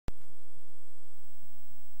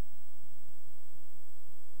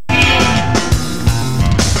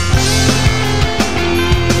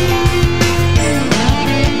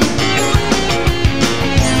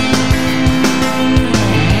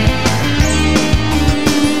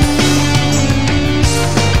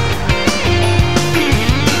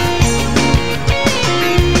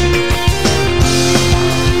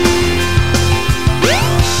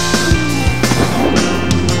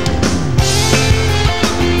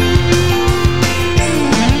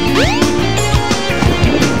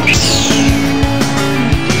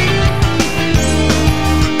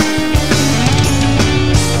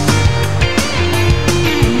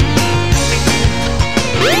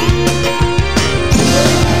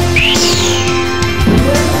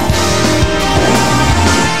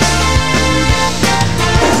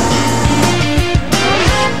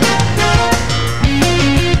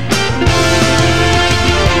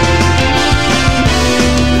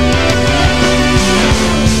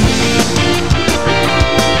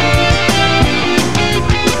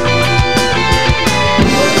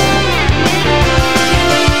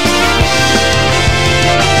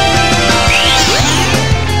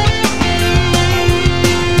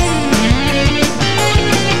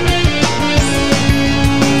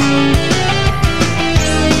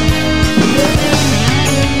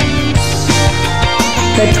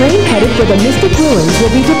The train headed for the Mystic Ruins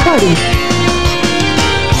will be departing.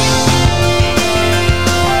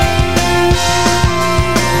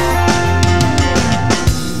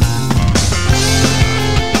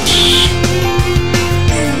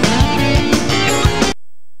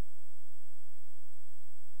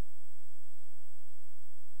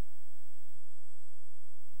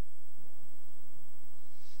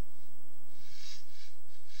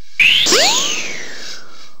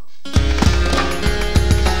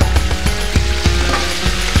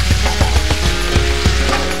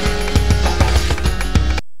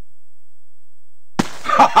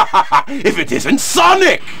 If it isn't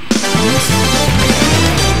Sonic!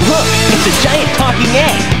 Look, it's a giant talking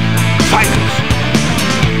egg! Silence!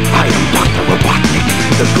 I am Dr. Robotnik,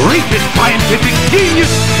 the greatest scientific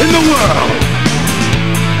genius in the world!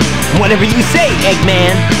 Whatever you say,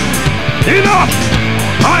 Eggman! Enough!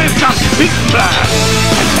 I've got big plans!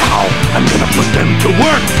 And now I'm gonna put them to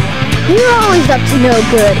work! You're always up to no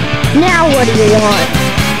good. Now what do you want?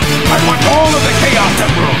 I want all of the Chaos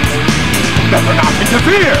Emeralds! Better not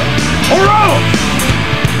interfere! Or else!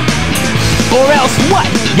 Or else what,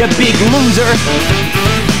 you big loser?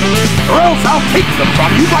 Or else I'll take them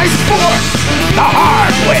from you by force! The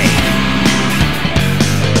hard way!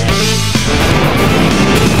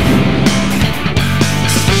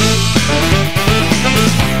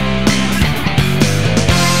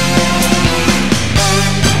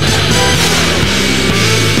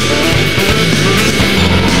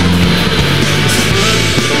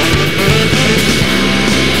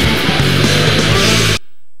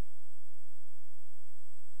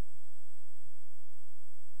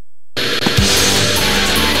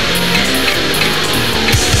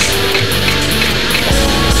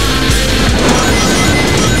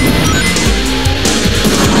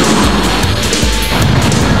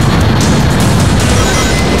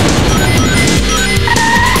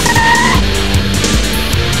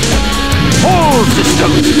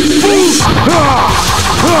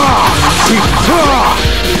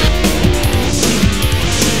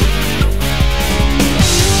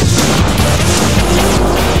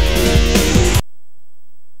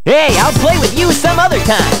 Hey, I'll play with you some other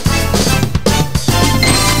time!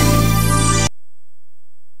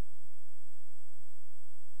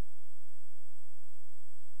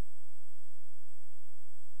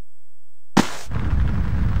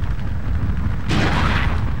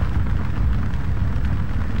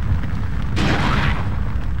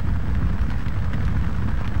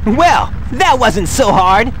 Well, that wasn't so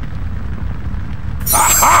hard!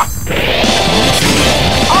 Aha!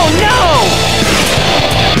 Oh no!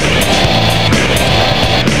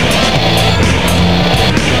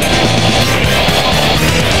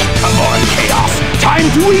 Come on, Chaos! Time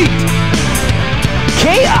to eat!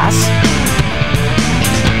 Chaos?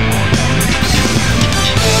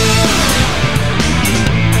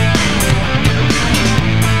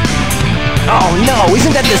 Oh no,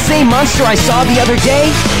 isn't that the same monster I saw the other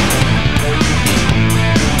day?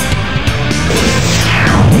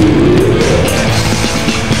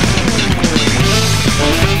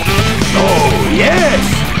 Oh, yes!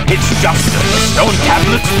 It's just as the stone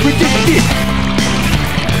tablets predicted!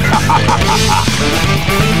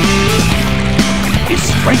 His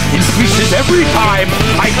strength increases every time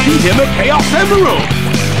I feed him a Chaos Emerald!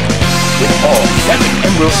 With all 7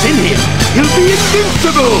 emeralds in him, he'll be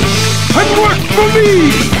invincible! And work for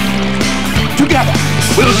me! Together,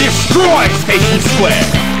 we'll destroy Station Square!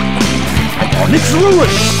 And on its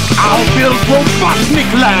ruins, I'll build Robotnik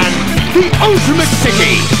Land, the ultimate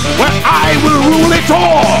city, where I will rule it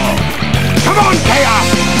all! Come on, Chaos!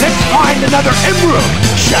 Let's find another emerald,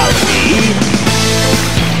 shall we?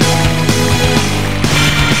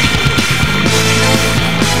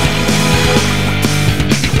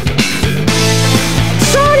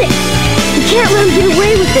 Sonic! We can't let him get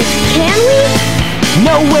away with this, can we?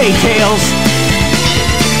 No way, Tails!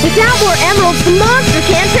 Without more emeralds, the monster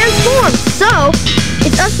can't transform, so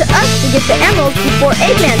it's up to us to get the emeralds before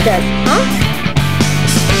Eggman does, huh?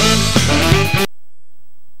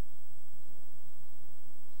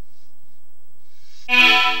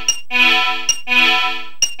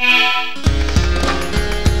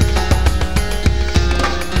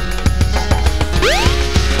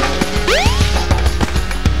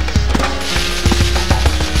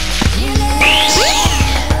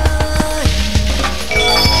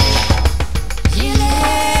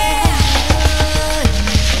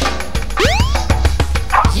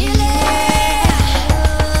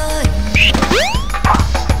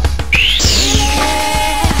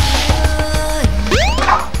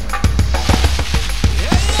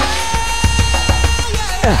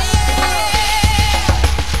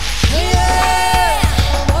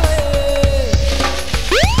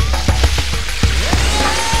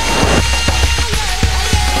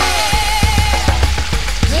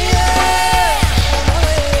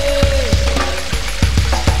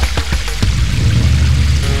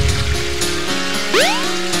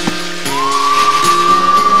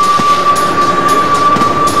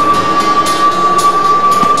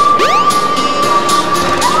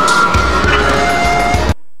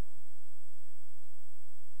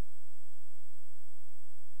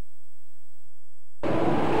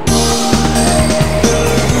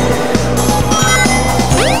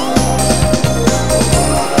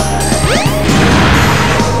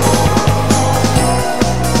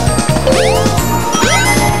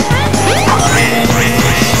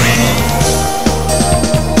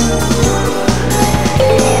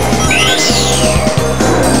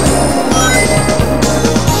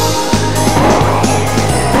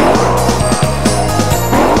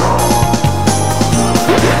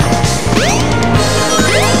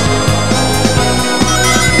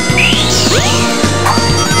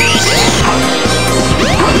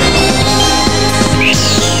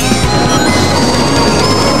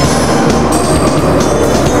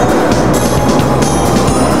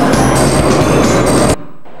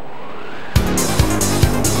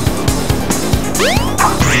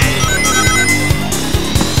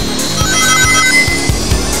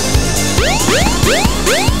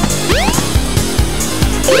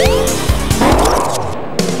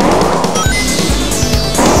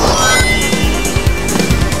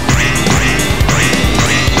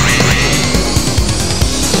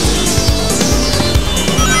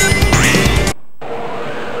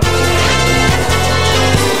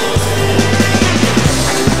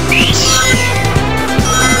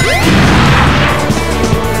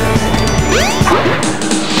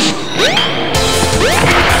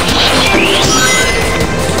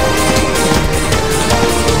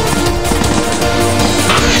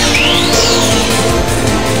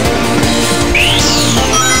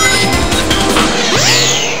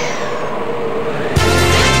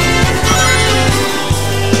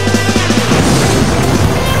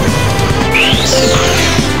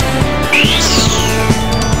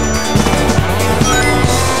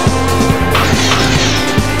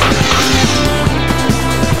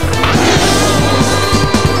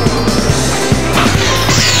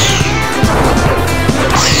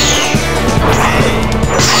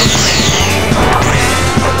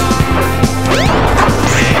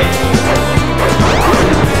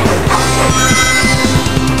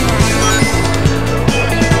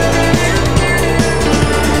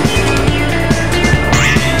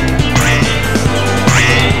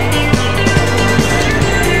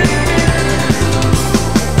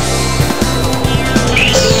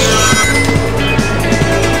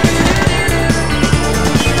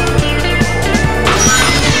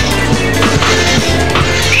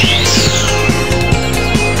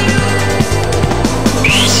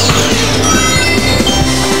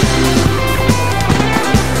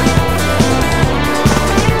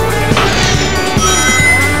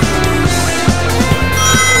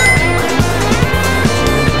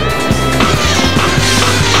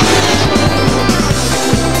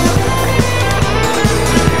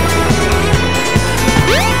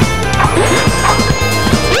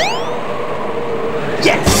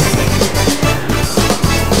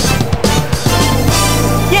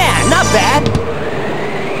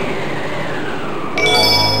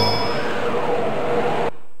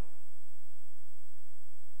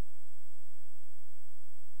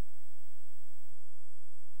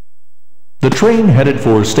 The train headed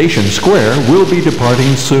for Station Square will be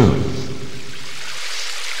departing soon.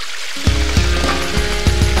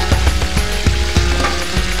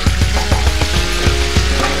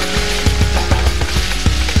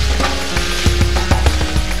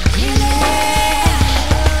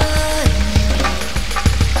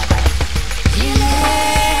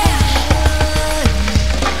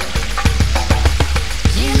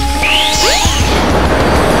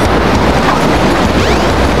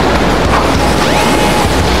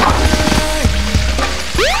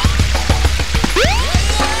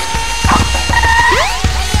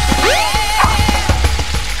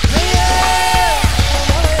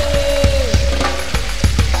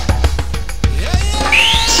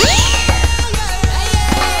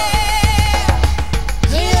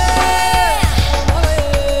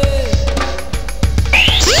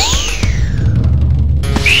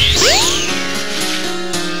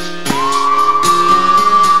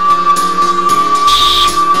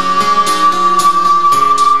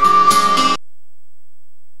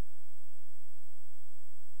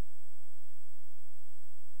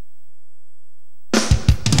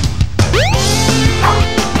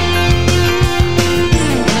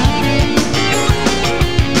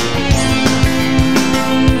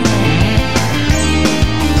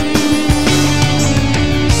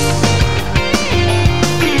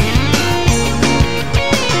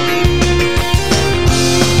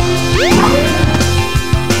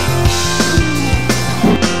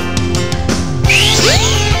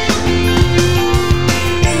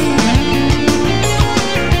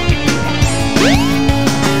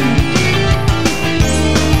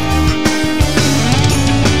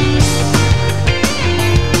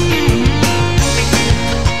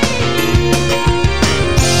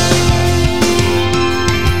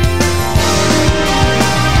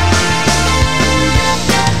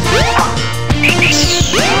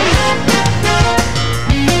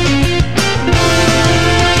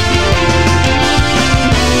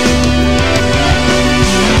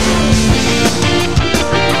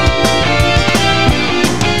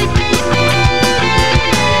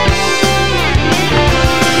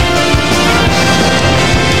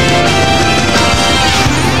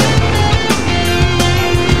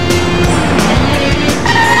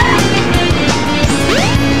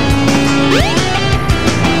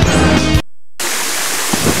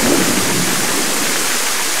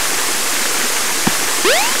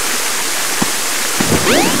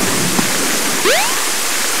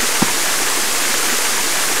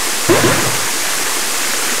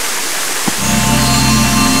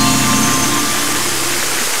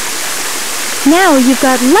 Now you've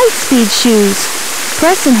got Lightspeed shoes.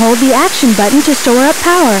 Press and hold the action button to store up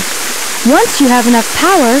power. Once you have enough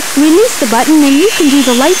power, release the button and you can do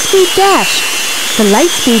the Lightspeed Dash. The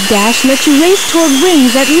Lightspeed Dash lets you race toward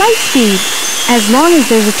rings at light speed. As long as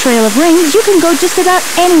there's a trail of rings, you can go just about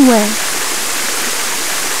anywhere.